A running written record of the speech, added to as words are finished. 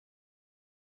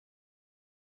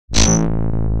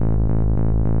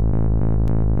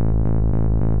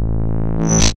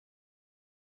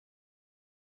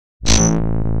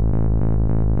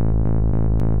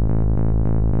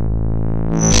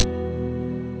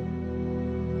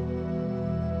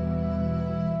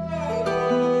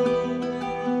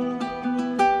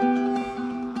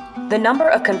The number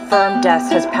of confirmed deaths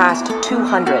has passed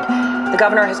 200. The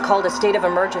governor has called a state of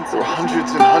emergency. There are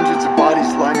hundreds and hundreds of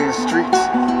bodies lining the streets.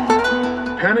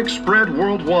 Panic spread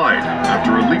worldwide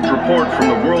after a leaked report from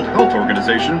the World Health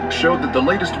Organization showed that the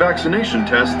latest vaccination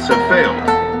tests have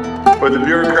failed. With the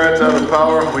bureaucrats out of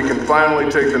power, we can finally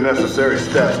take the necessary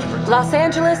steps. Los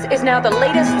Angeles is now the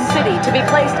latest city to be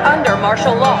placed under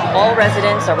martial law. All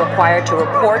residents are required to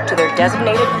report to their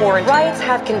designated quarantine. Riots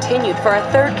have continued for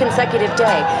a third consecutive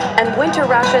day, and winter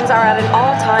rations are at an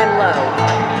all-time low.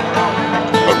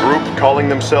 A group calling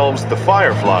themselves the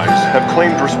Fireflies have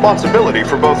claimed responsibility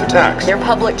for both attacks. Their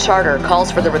public charter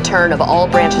calls for the return of all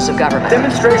branches of government.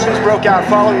 Demonstrations broke out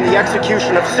following the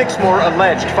execution of 6 more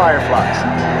alleged Fireflies.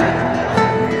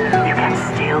 You can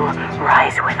still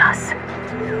rise with us.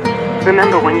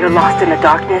 Remember, when you're lost in the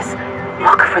darkness,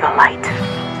 look for the light.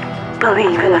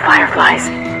 Believe in the Fireflies.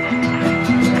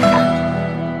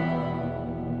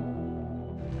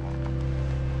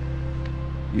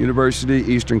 University,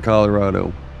 Eastern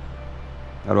Colorado.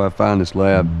 How do I find this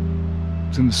lab?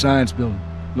 It's in the science building.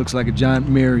 Looks like a giant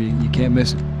mirror, you can't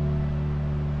miss it.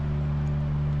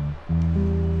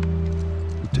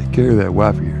 You take care of that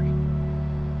wife of yours.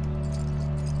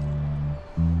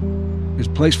 There's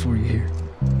a place for you here,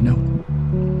 you know?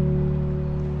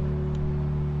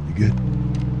 You good?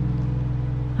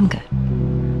 I'm good.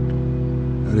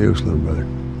 Adios, little brother.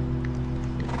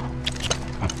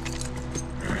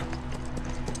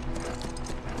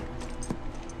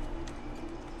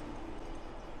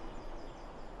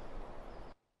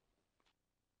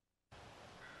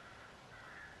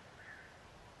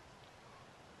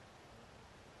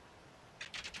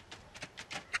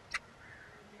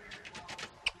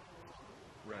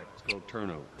 Right, it's called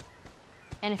turnover.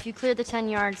 And if you clear the 10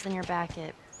 yards, then you're back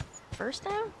at first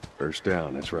down? First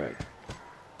down, that's right.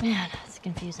 Man, it's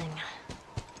confusing.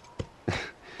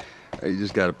 You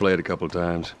just gotta play it a couple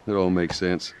times. It all makes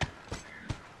sense.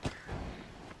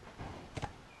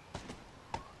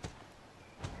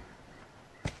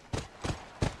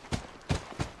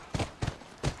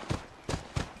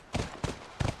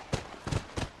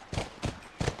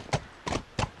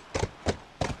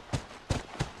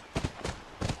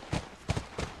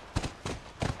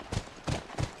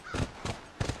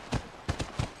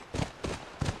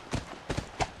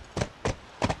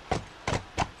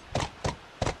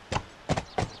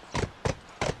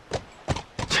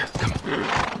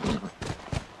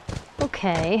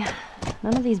 Okay,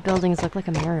 none of these buildings look like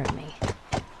a mirror to me.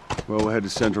 Well, we'll head to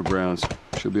Central Grounds.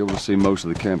 Should be able to see most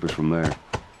of the campus from there.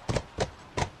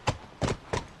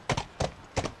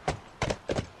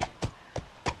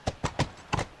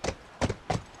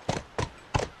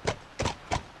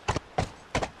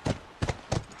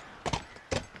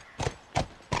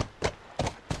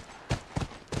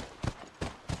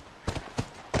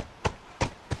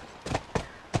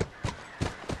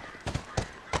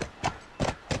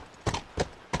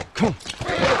 Come on.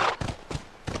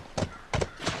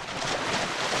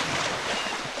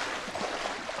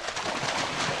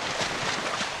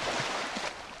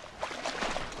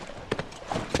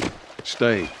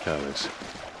 Stay, Callus.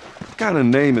 What kind of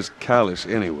name is Callus,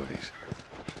 anyways?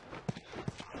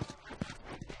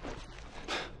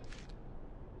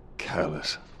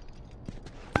 Callus.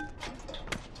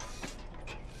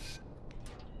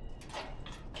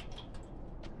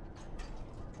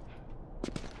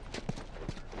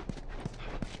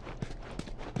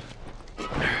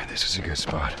 This is a good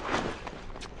spot.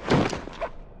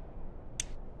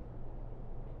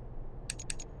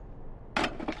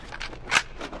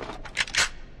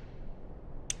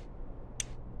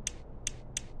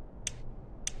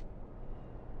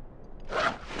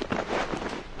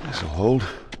 This'll hold.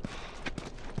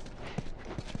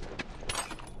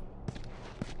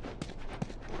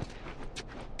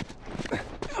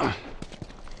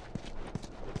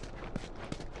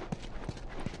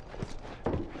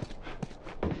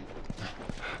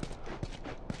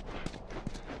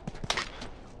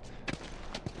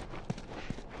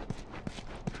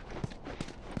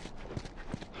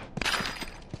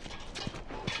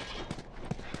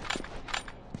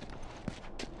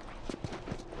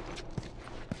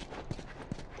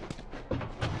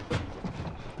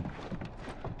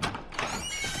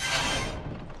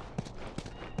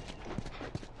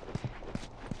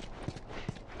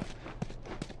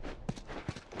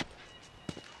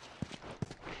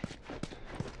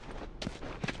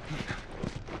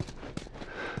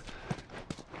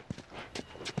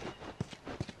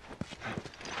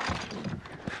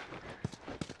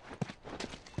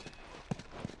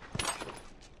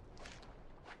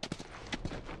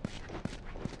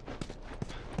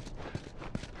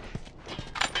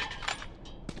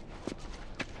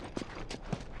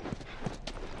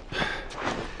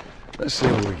 Let's see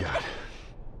what we got.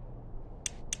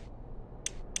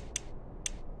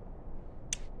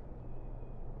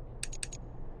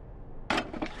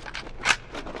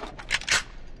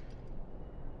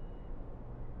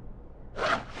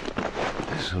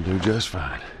 This'll do just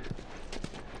fine.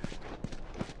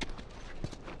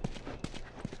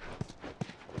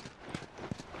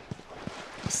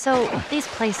 So, these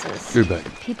places, You're back.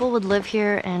 people would live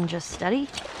here and just study,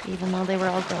 even though they were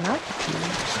all grown up?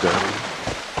 Study,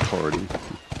 party,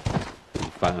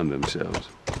 and find themselves.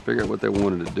 Figure out what they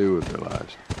wanted to do with their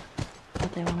lives.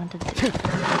 What they wanted to do.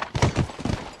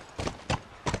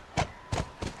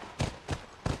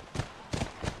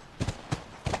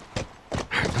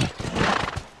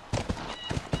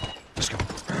 Let's go.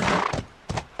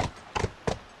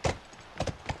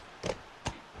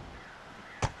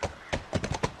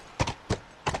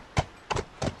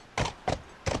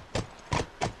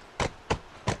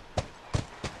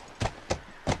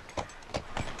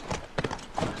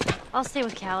 I'll stay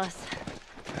with Callus.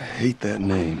 I hate that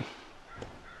name.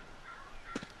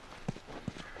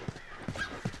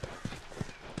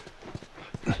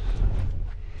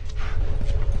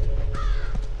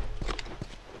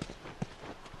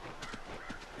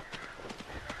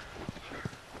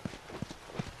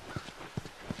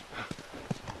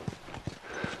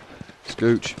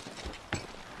 Scooch.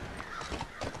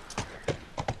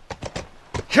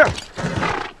 Yeah.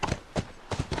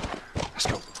 Let's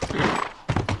go.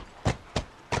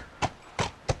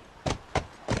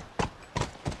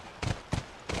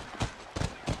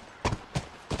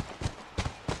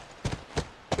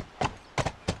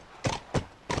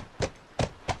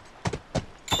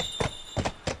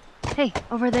 Hey,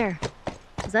 over there.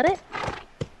 Is that it?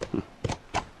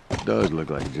 It does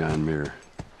look like a giant mirror.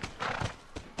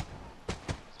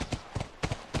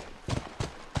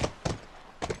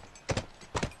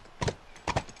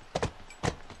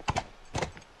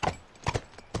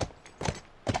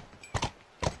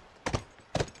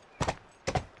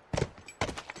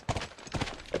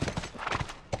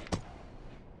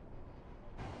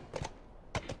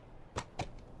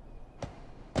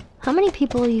 How many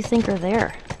people do you think are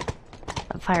there?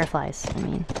 Fireflies, I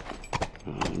mean.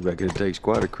 I reckon it takes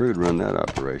quite a crew to run that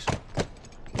operation.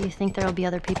 Do you think there'll be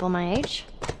other people my age?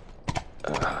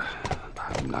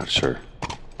 I'm not sure.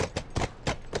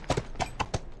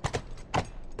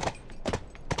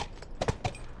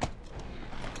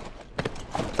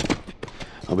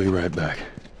 I'll be right back.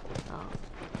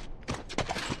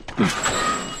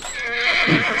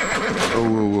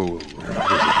 Whoa.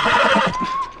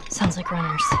 Sounds like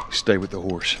runners. Stay with the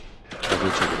horse. I'll go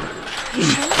check it out. You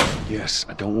sure? Yes,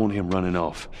 I don't want him running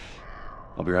off.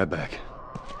 I'll be right back.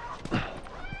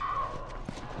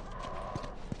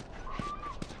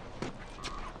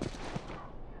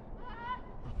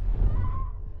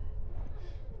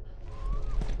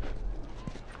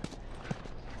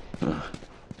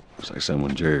 Looks like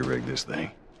someone jerry-rigged this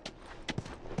thing.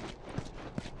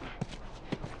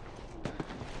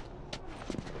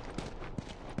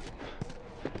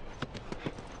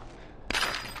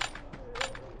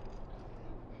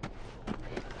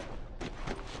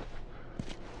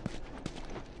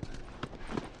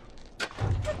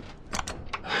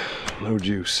 No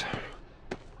juice.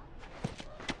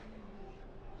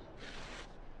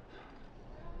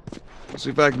 Let's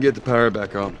see if I can get the power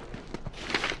back on.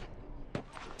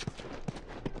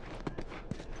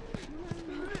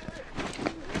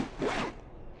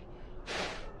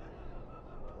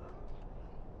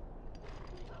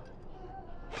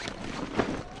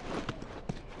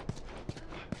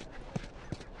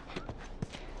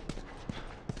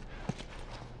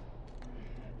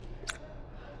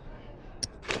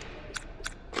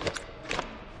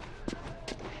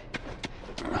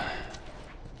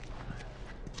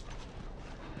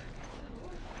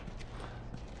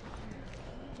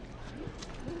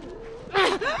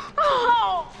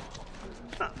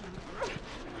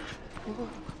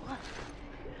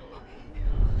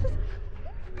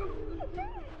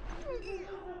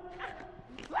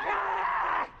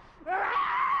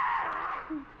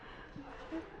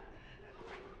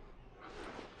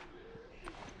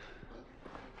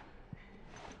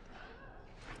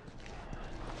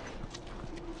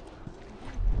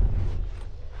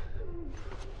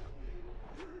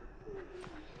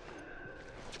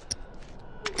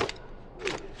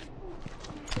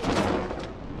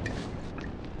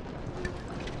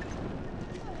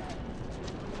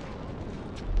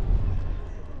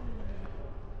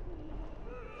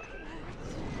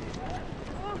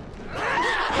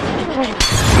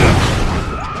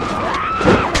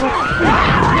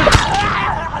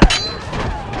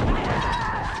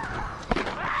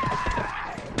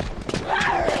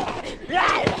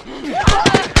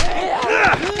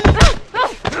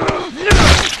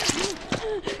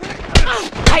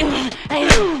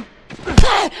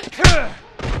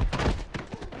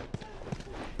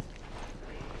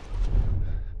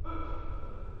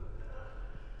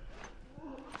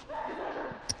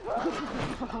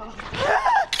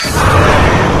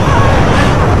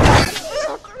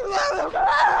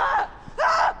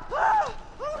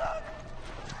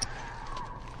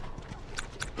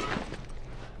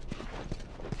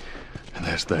 And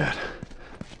that's that.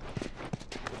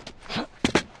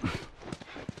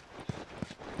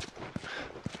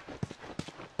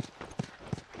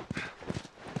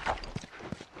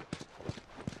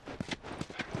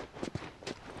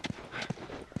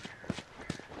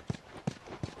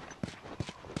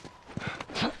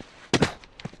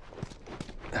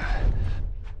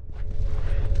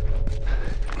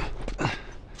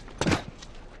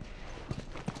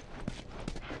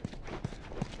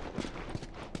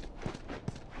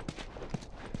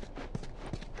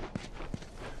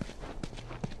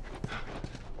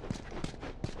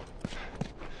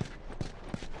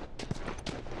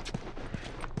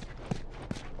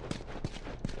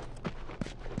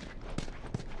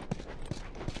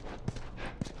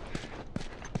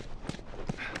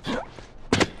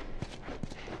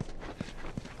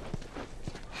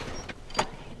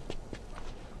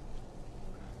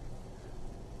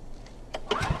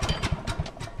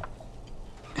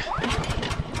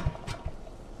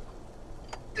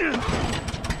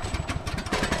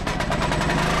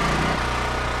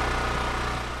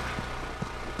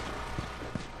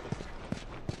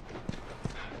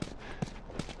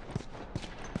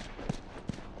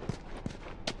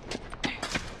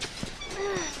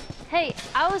 Hey,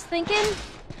 I was thinking,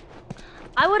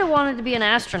 I would have wanted to be an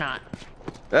astronaut.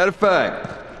 That a fact.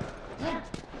 Yeah.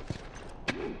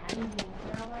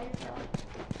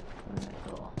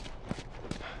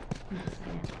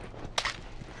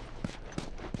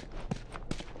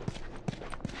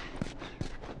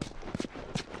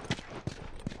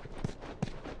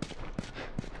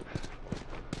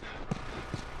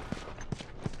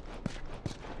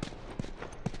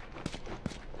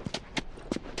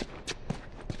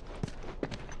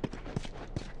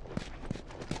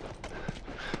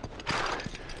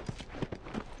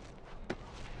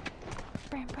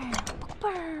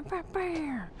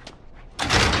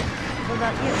 What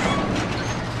about you?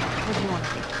 What do you want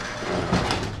to be?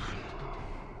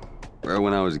 Well,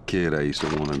 when I was a kid, I used to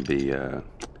want to be a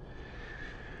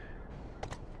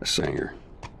singer.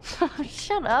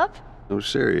 Shut up. No,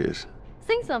 serious.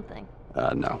 Sing something.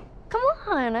 No. Come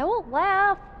on, I won't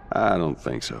laugh. I don't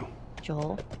think so.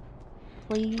 Joel,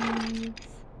 please.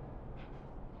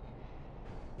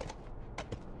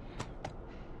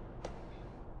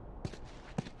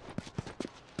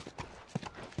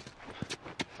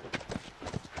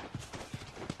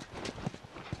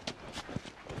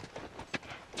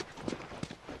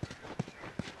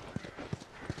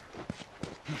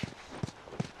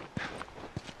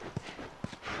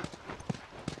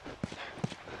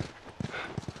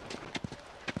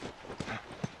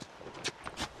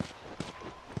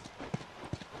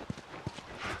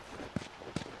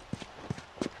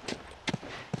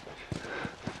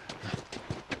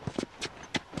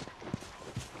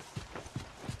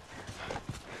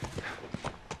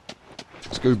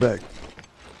 Scoot back.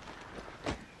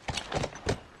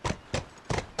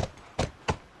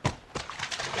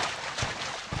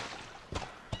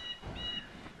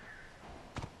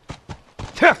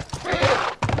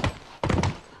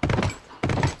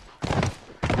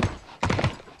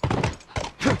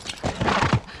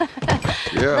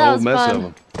 Yeah, That old was mess fun. of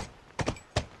them.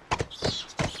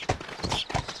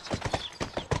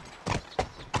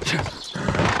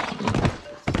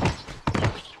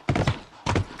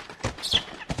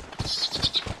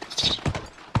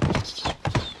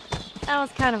 That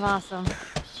was kind of awesome.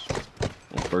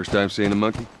 First time seeing a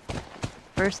monkey?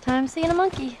 First time seeing a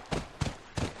monkey.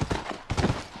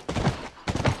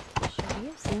 Should we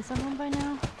have seen someone by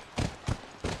now?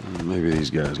 Maybe these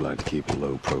guys like to keep a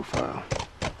low profile.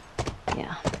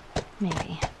 Yeah,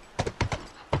 maybe.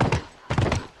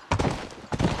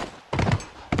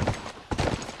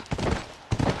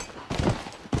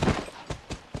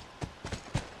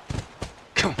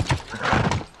 Come.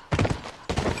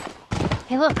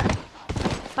 Hey, look.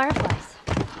 Fireflies.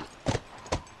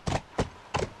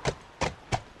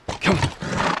 Come.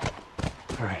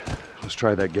 All right, let's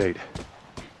try that gate.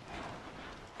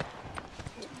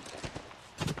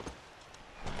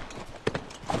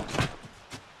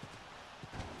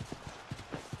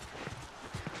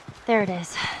 There it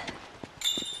is.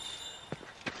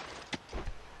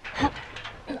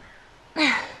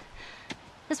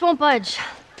 This won't budge.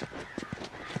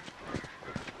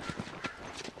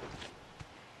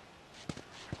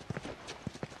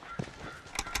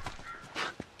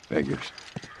 Figures.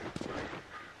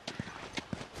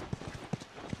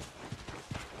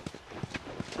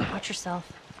 Watch yourself.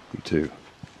 You too.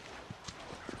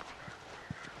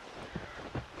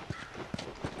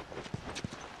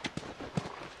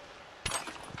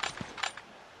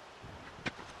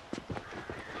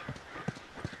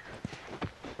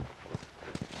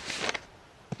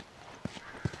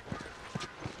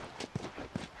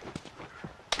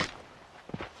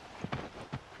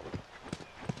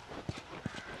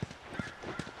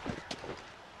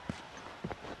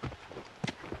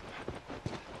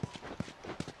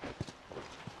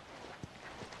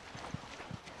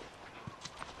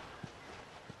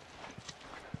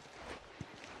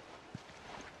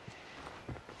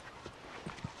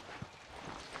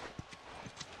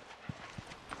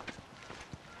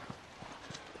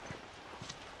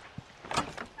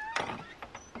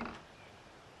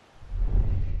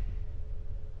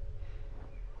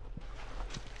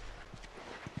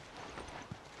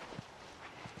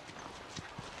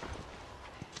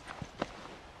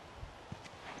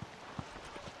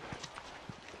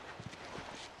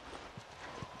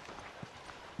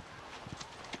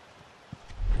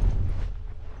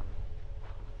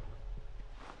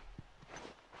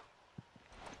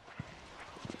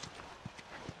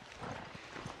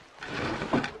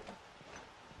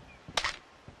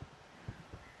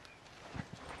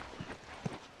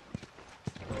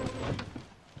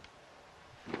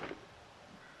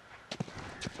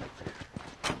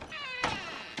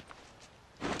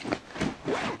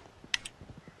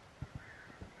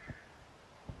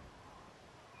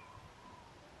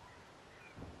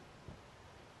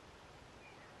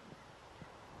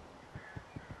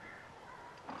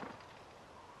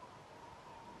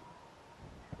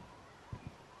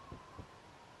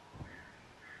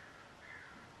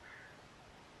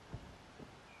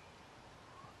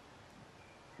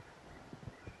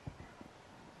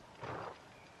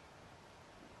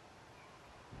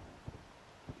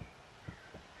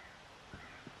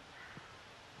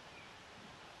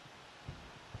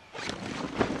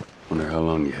 Wonder how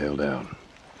long you held out.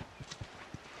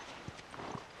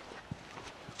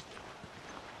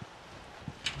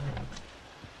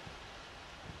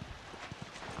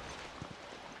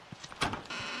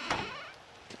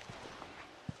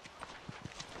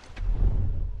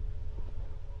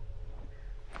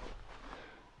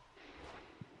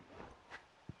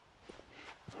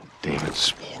 Damn it,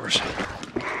 spores.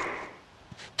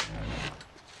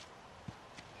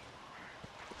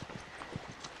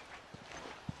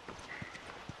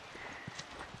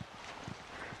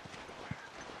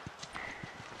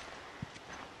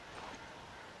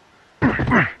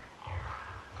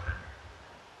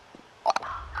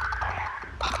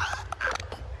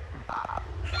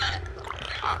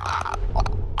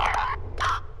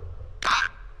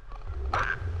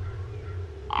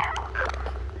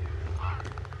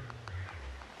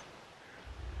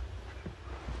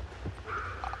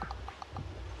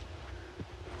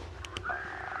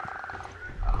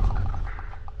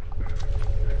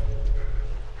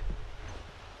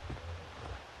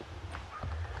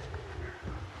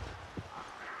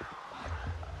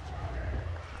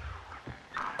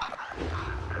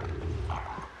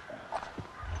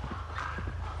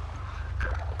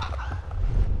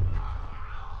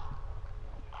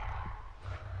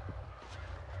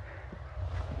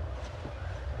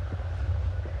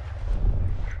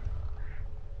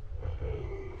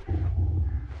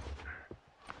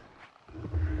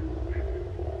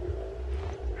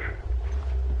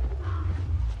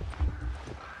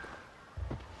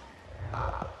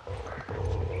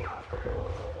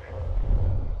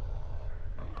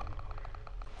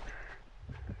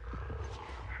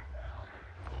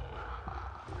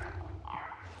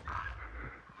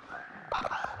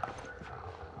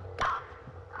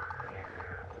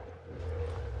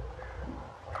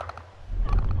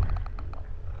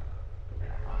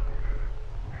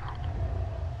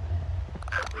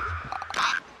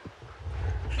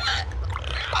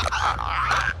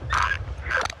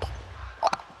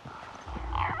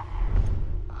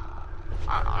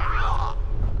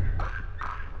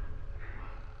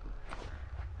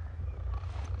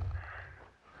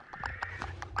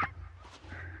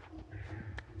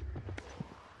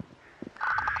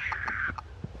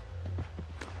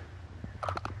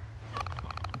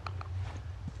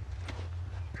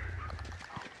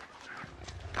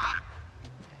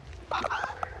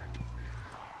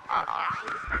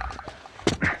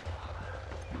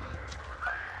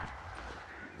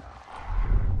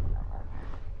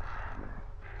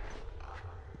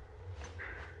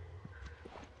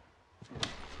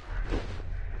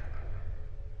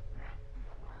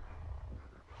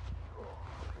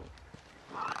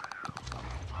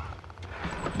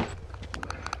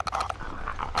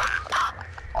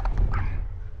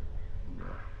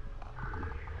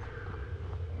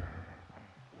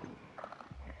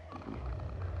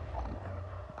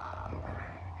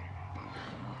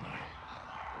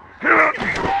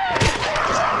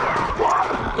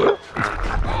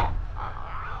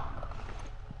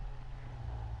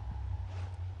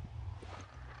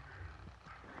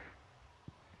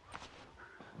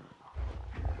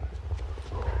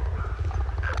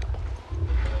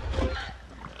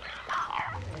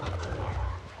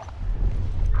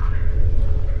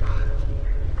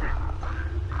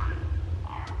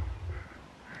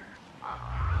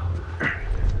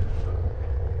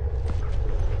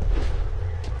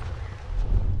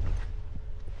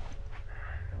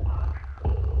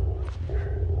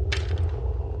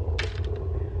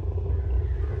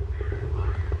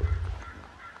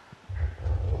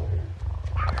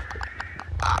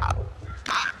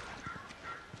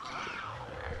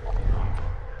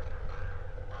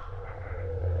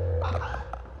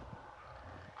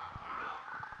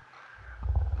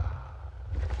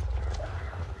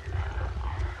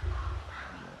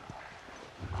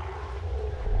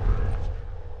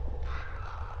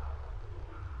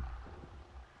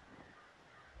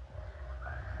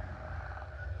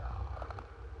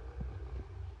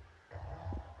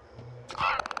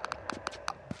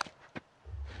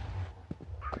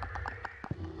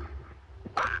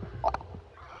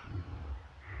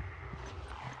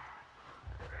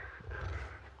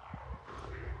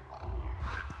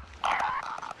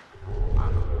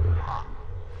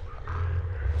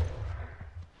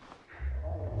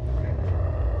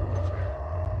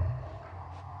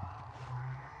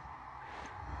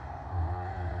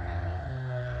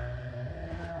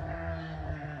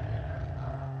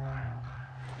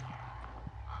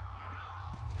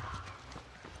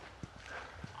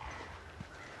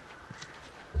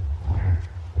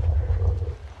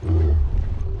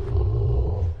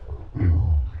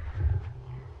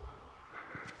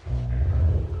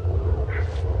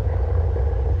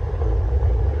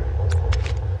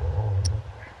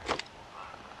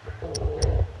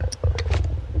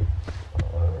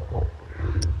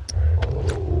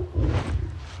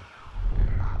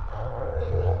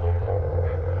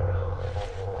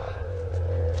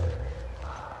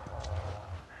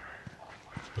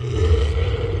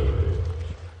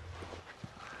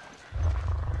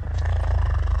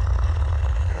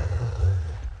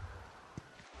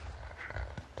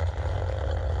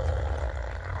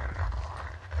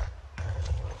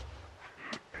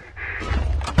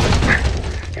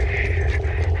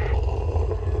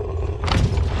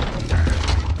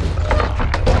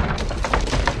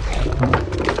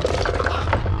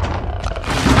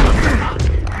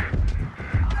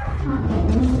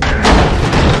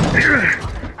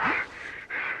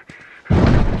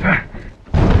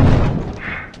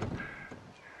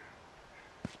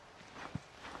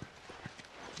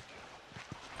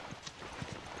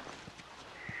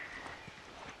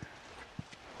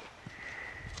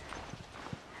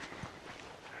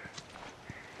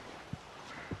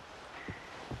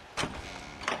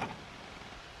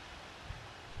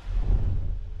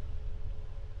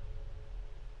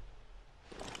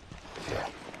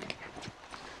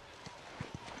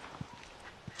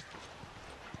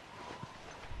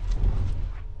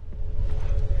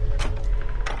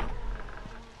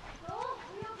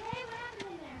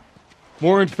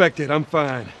 More infected, I'm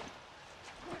fine.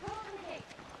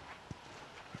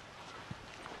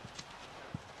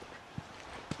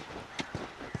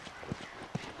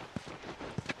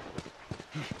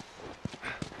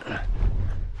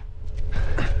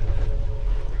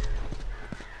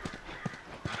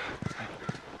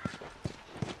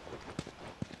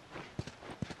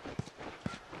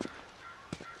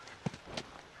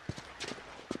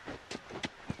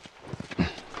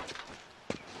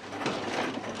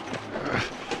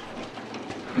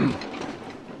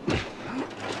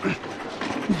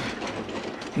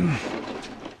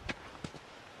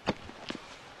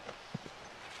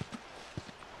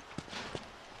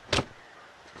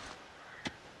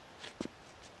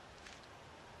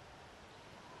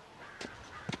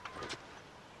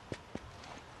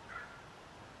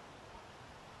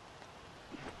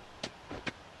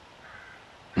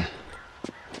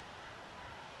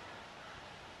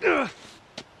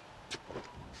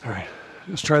 All right,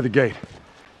 let's try the gate.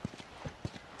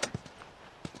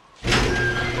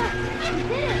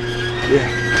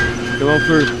 Yeah, come on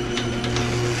through.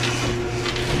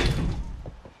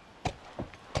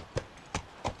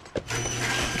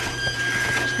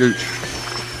 Scooch.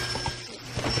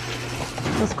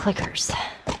 Those clickers.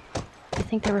 You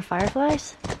think they were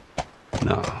fireflies?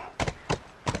 No.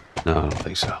 No, I don't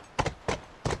think so.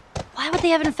 Why would they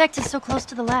have infected so close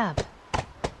to the lab?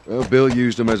 Well, Bill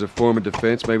used them as a form of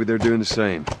defense. Maybe they're doing the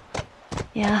same.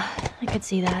 Yeah, I could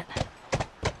see that.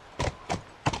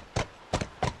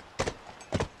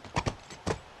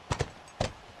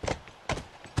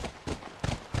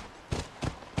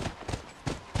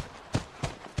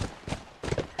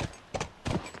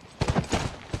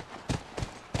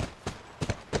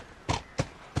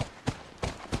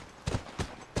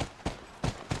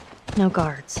 No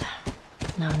guards.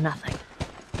 No, nothing.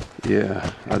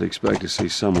 Yeah, I'd expect to see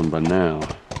someone by now.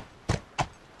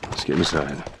 Let's get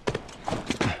inside.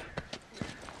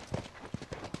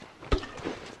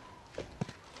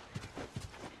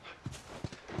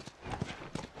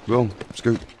 Well,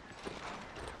 scoot.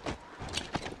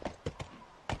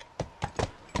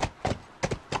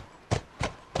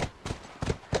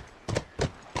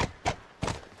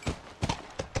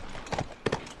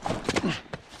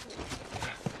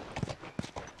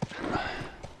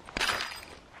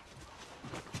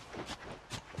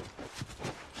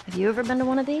 Have you ever been to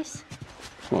one of these?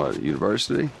 What,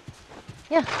 university?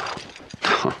 Yeah.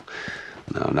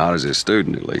 No, not as a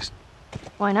student, at least.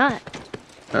 Why not?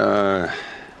 I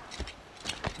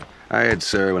had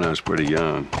Sarah when I was pretty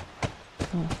young.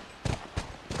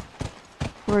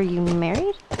 Were you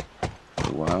married? For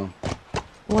a while.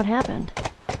 What happened?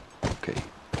 Okay,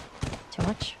 Too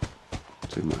much?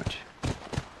 too much.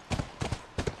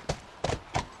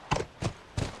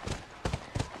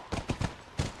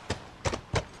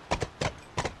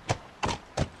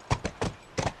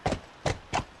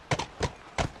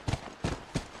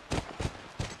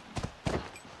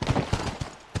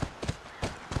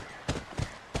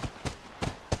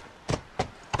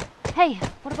 Hey,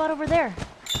 what about over there?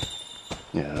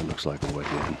 Yeah, that looks like a way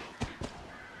in.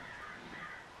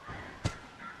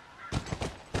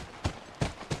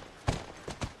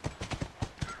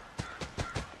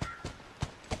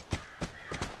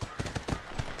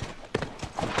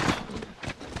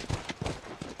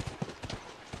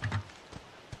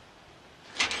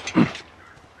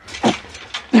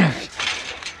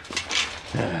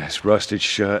 It's rusted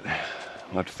shut.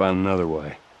 I'll have to find another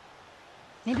way.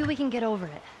 Maybe we can get over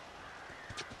it.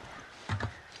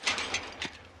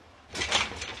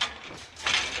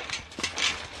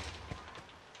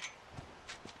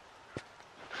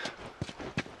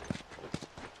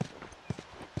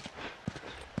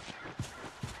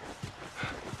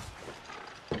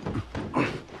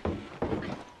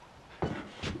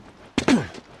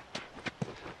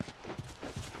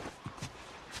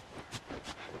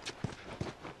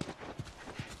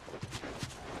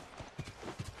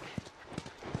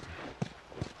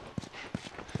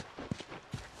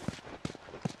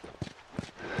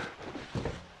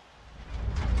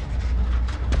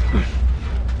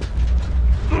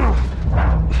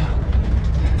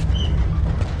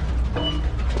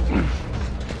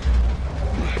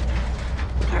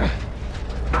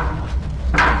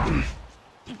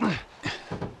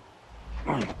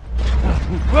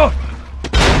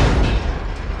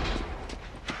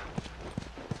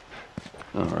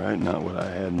 All right, not what I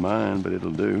had in mind, but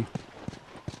it'll do.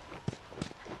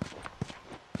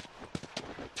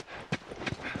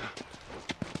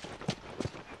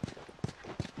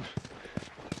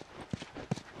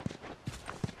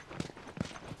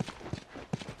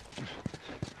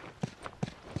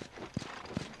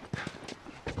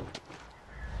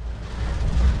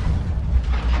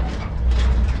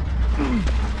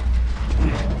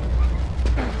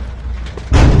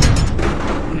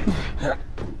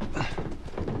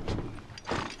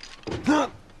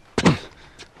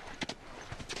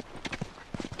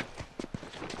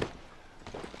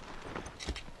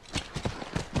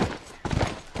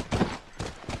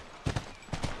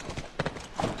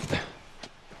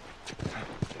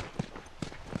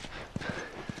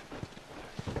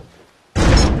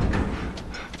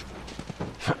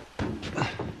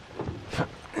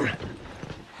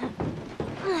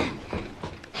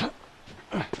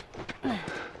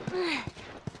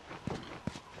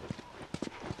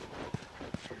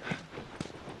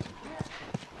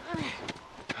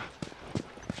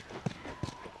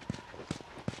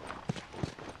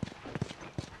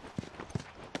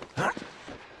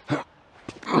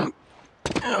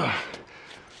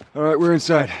 All right, we're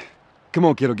inside. Come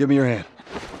on, kiddo, give me your hand.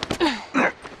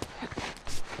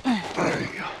 There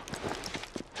you go.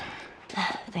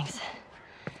 Thanks.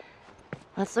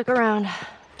 Let's look around.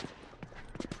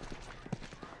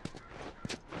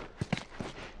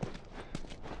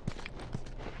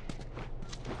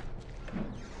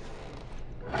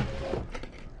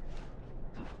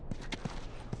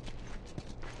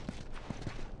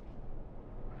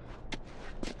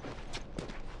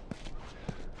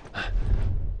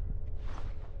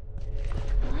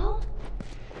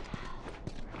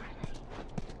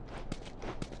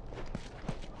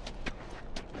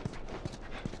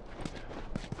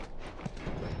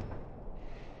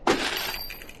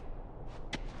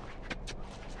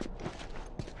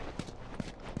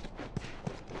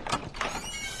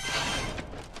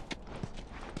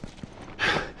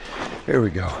 Here we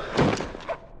go.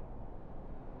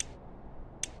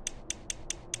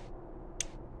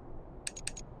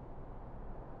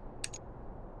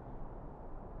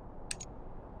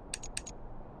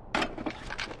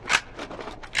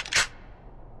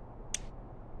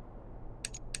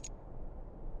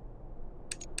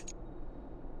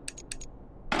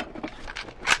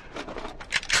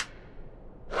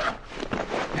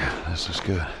 Yeah, this is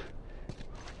good.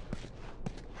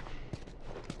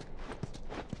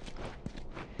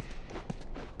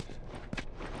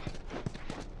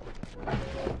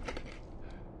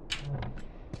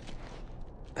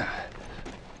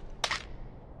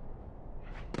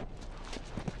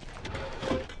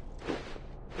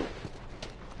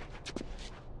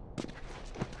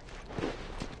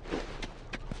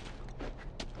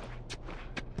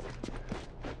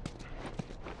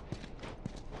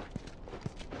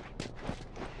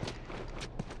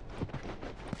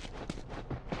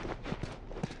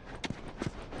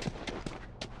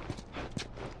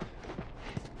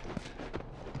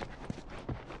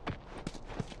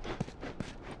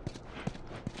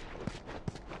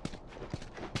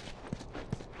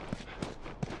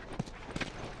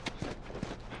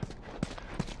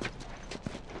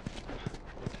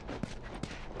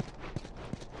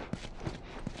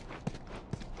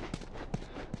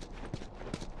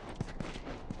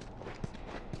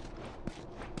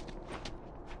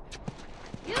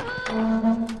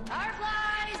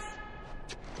 Fireflies!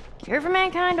 Cure for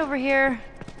mankind over here.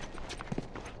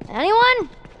 Anyone?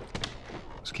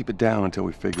 Let's keep it down until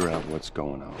we figure out what's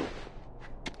going on.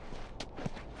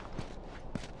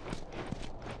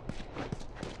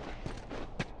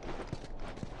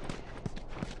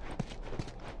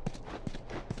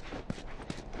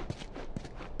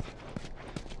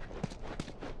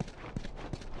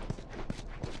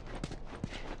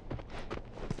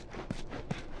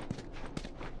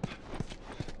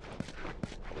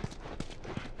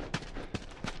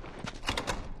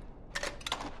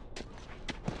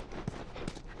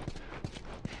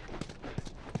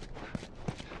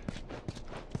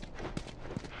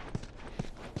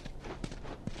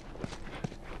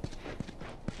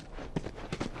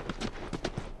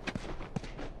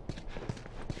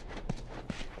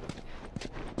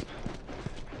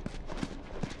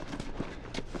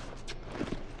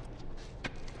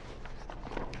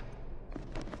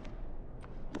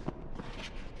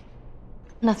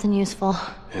 Nothing useful.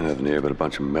 Ain't nothing here but a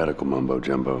bunch of medical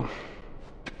mumbo-jumbo.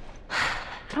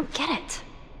 I don't get it.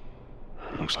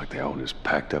 Looks like they all just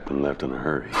packed up and left in a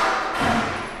hurry.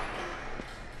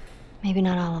 Maybe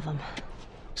not all of them.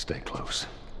 Stay close.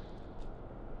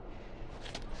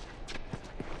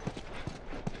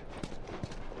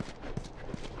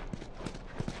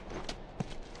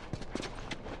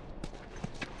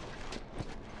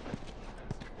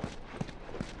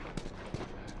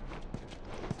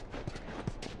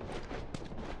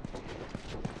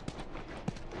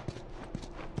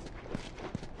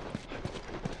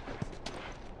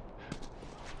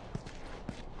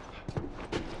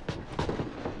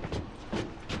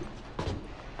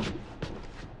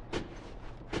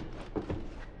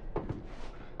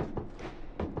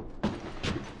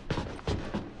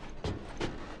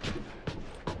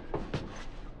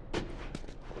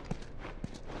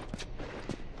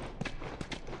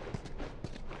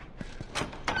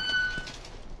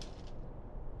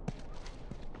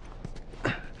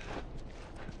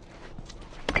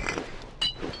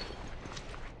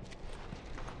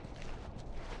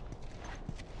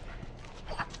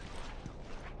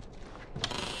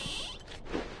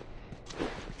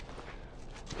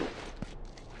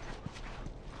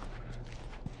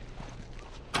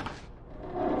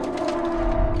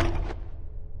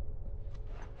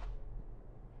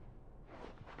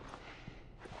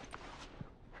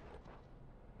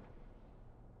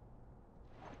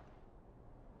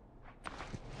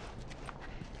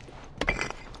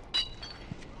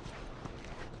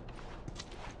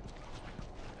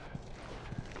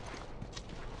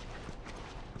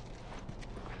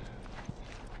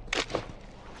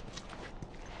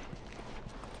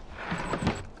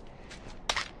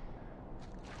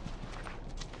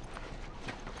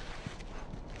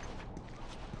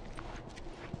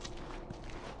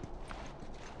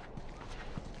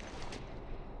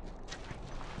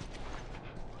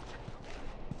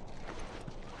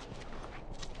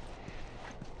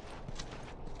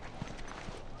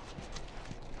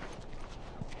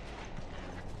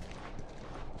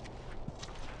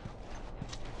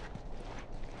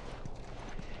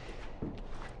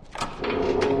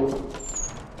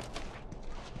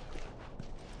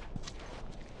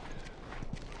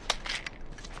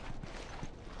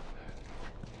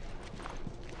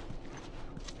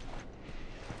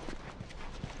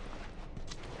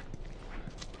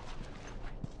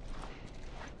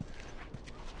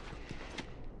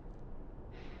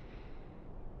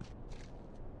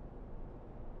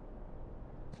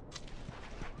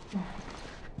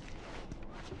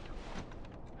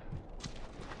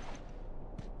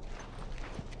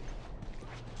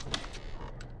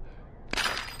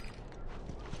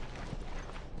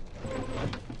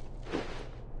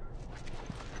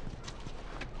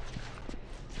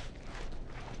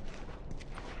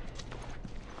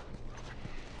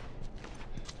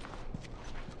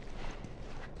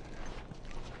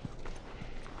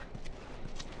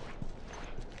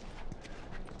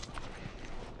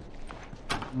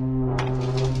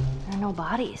 There are no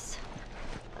bodies.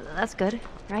 That's good,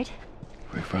 right?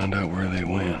 We found out where they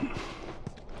went.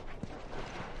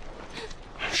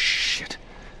 Shit.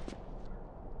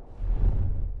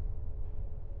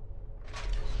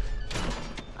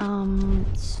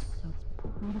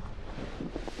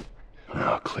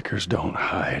 No, clickers don't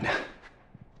hide.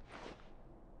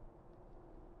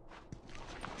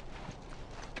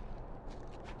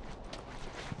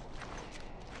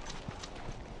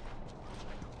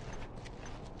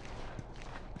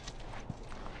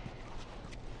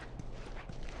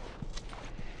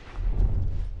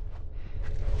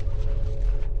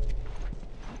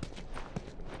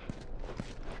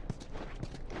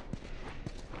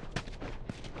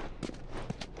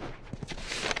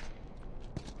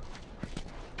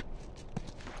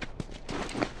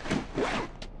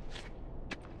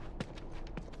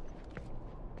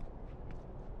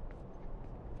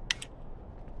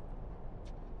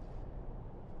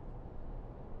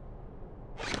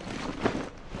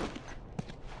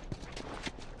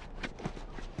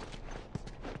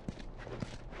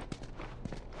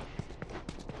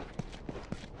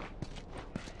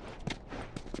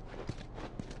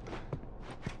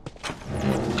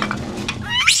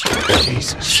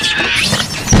 Jesus. At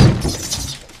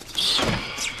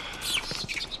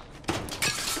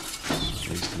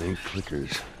least it ain't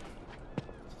clickers.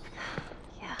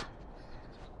 Yeah.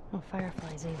 No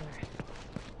fireflies either.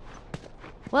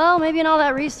 Well, maybe in all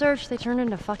that research, they turned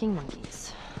into fucking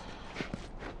monkeys.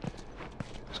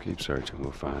 Just keep searching,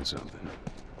 we'll find something.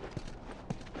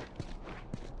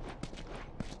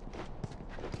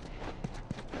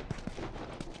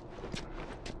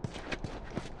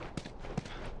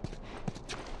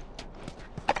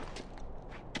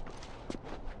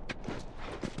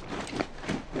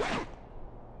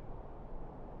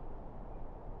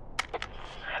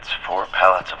 That's 4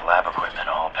 pallets of lab equipment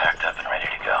all packed up and ready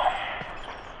to go.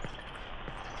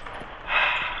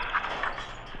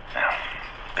 Now,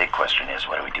 big question is,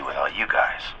 what do we do with all you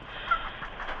guys?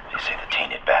 They say the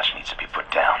tainted batch needs to be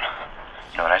put down.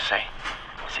 You know what I say?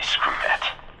 I say screw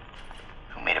that.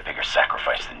 Who made a bigger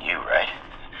sacrifice than you, right?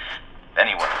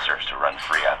 Anyone deserves to run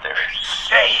free out there.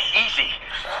 Hey, easy!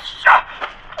 Ah,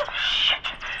 shit.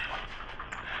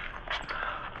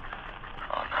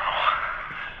 Oh no.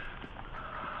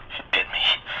 It bit me.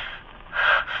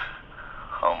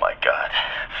 Oh my god.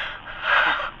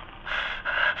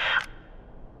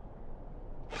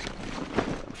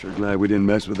 I'm sure glad we didn't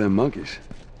mess with them monkeys.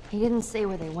 He didn't say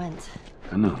where they went.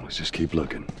 I know, let's just keep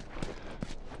looking.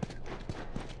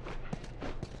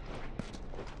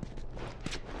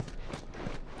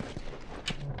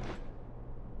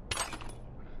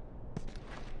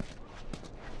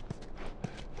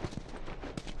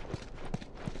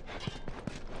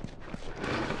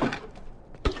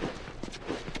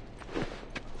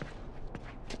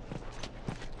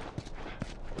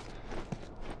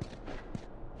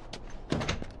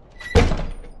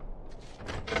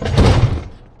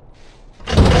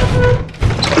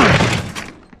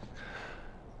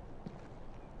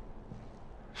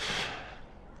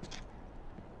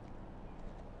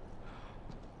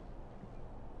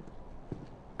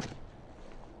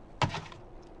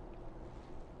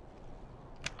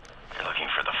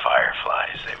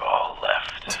 They've all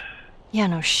left. Yeah,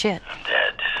 no shit. I'm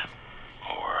dead.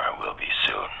 Or I will be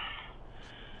soon.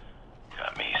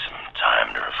 Got me some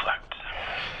time to reflect.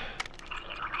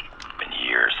 Been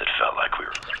years that felt like we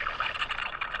were...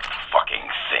 fucking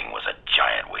thing was a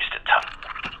giant waste of time.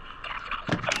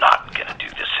 I'm not gonna do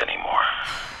this anymore.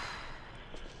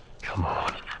 Come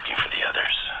on. Looking for the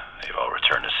others. They've all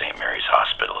returned to St. Mary's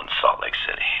Hospital in Salt Lake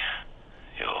City.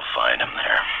 You'll find them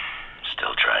there.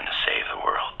 Still trying to save the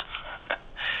world.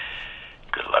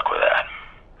 Good luck with that.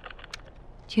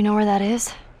 Do you know where that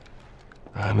is?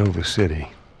 I know the city.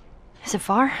 Is it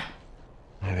far?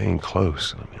 It ain't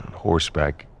close. I mean, on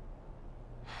horseback.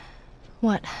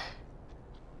 What?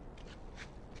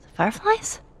 The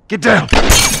fireflies? Get down!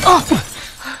 Oh!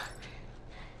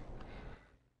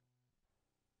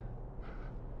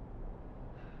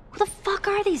 Who the fuck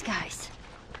are these guys?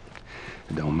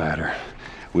 It don't matter.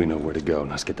 We know where to go.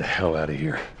 Now let's get the hell out of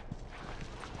here.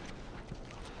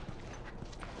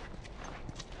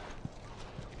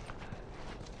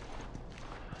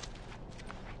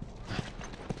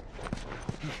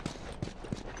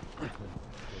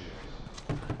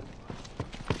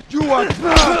 You are...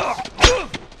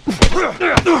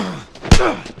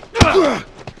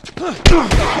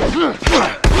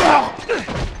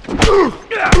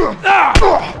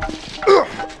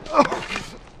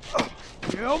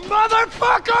 You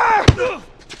motherfucker!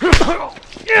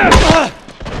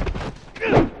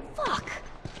 Fuck!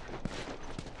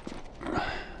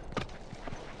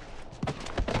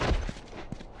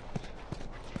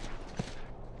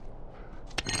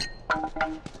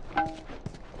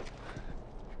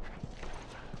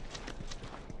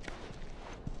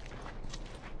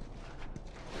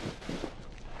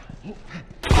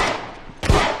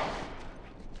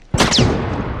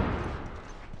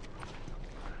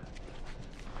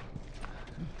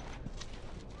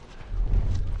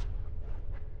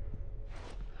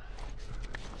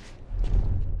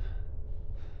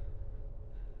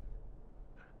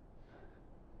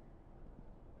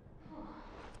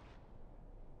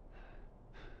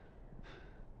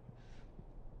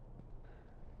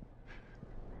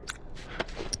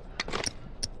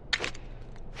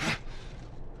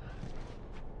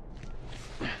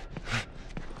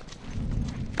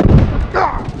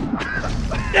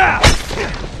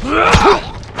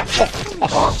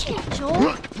 Shit,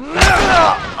 Joel.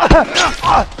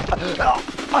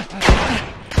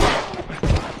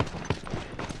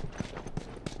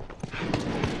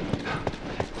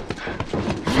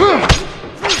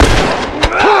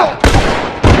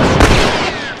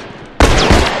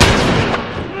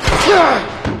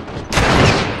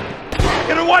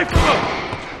 Get away from him!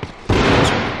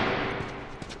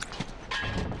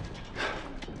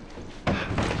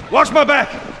 Watch my back!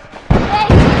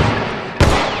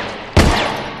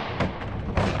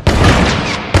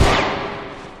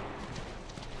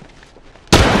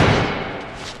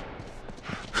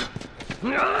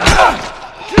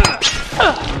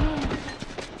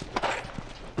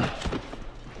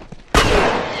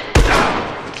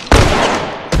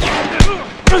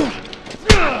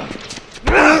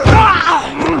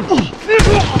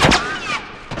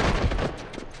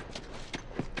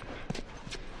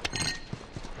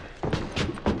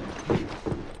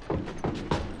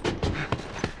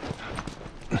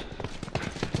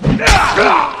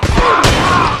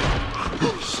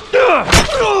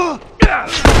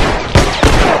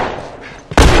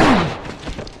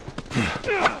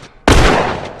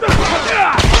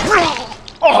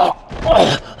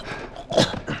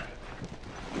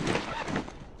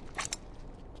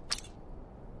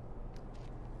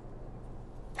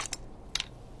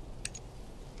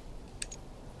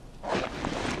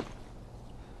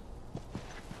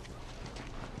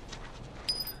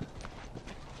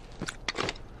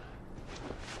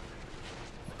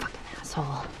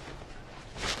 Asshole.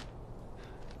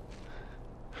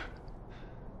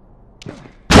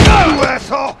 You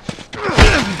asshole!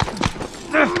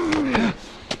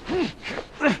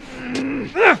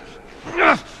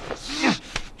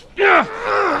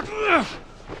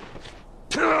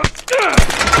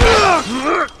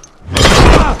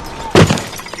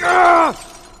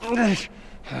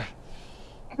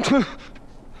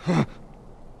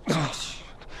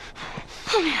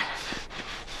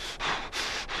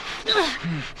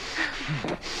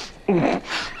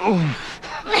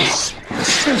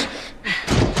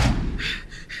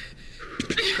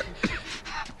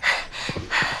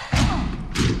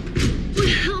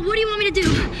 What do you want me to do?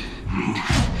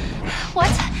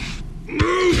 What?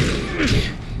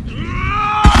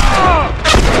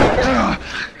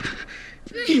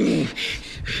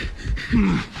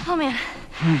 Oh man.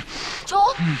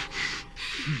 Joel? I'm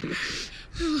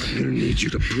gonna need you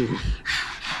to pull.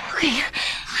 Okay.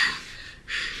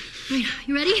 Wait,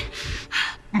 you ready?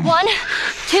 1,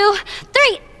 2,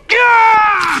 3!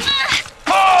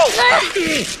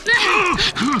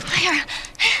 Here.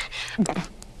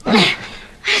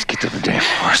 Let's get to the damn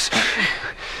horse.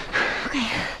 Okay.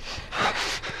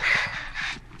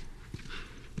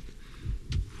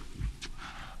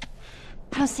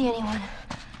 I don't see anyone.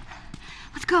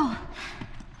 Let's go.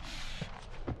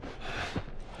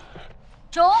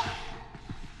 Joel?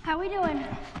 How we doing?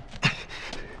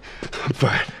 I'm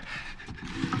fine.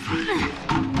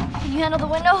 Can you handle the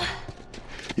window?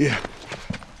 Yeah.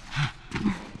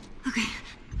 Okay.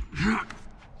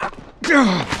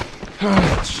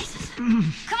 Jesus.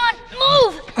 Come on,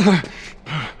 move!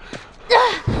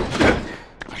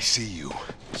 I see you.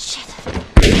 Shit.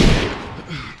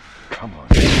 Come on.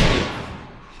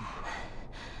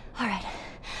 All right.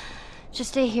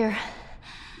 Just stay here.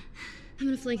 I'm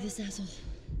gonna flank this asshole.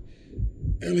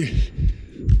 Ellie.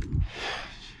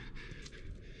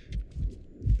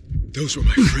 Those were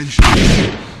my friends.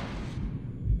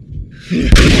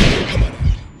 Come on out.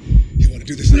 You want to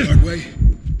do this the hard way?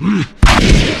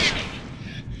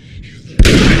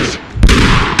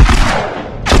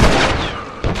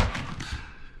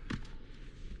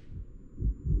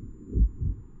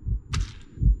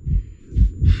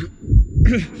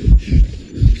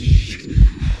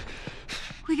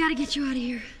 We gotta get you out of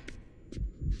here.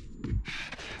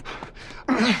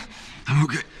 I'm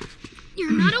okay.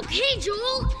 You're not okay,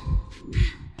 Joel!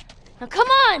 Now come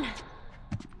on!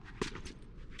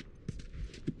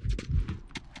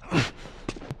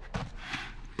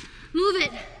 Move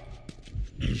it!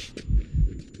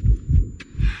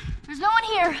 There's no one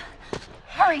here.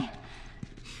 Hurry!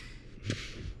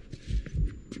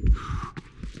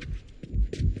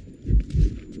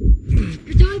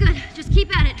 You're doing good. Just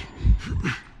keep at it.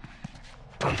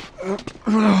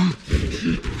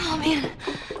 Oh, man.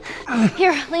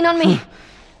 Here, lean on me.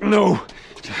 No.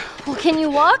 Well, can you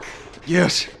walk?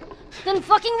 Yes. Then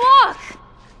fucking walk!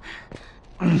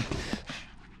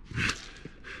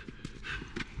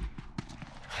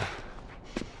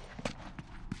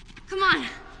 Come on.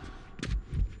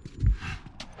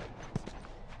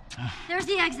 There's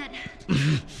the exit.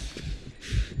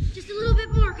 Just a little bit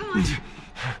more, come on.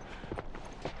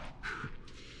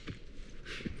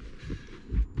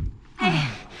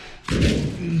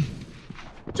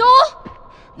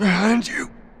 Behind you.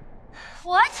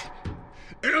 What?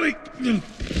 Ellie!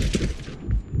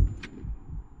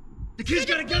 The kid's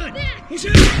got a gun! Push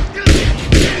it! Oh,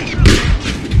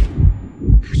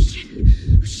 shit.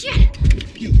 Oh, shit.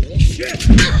 You little shit!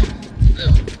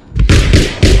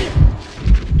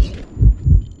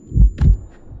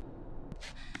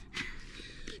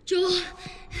 Joel.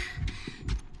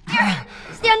 Here,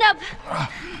 stand up.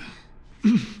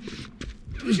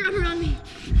 Put your arm around me.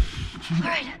 All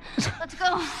right, let's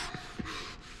go.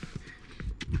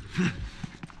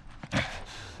 I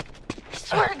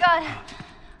swear to God,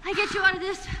 I get you out of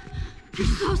this. You're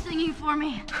so singing for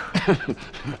me.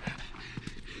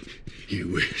 You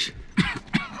wish.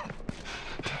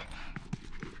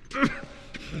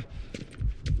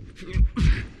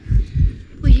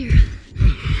 Wait here.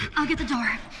 I'll get the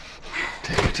door.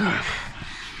 Take your time.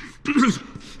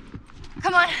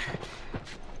 Come on.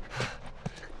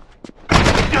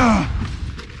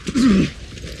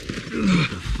 What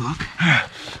the fuck?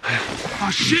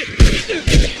 Oh, shit!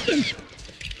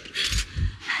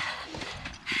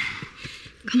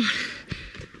 Come on.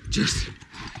 Just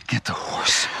get the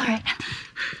horse. All right.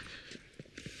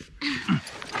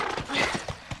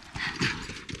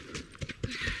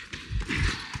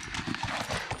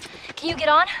 Can you get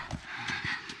on?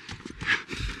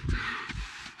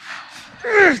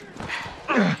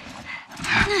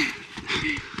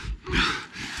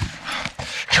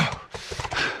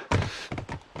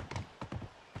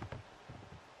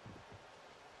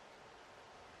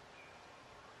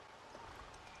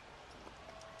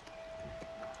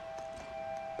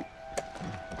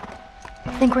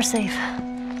 I think we're safe.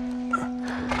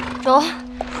 Joel?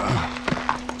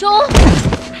 Joel?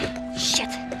 Shit.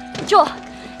 Joel,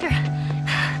 here.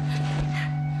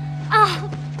 Oh,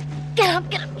 get up,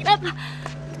 get up, get up.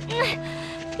 You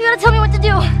gotta tell me what to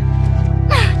do.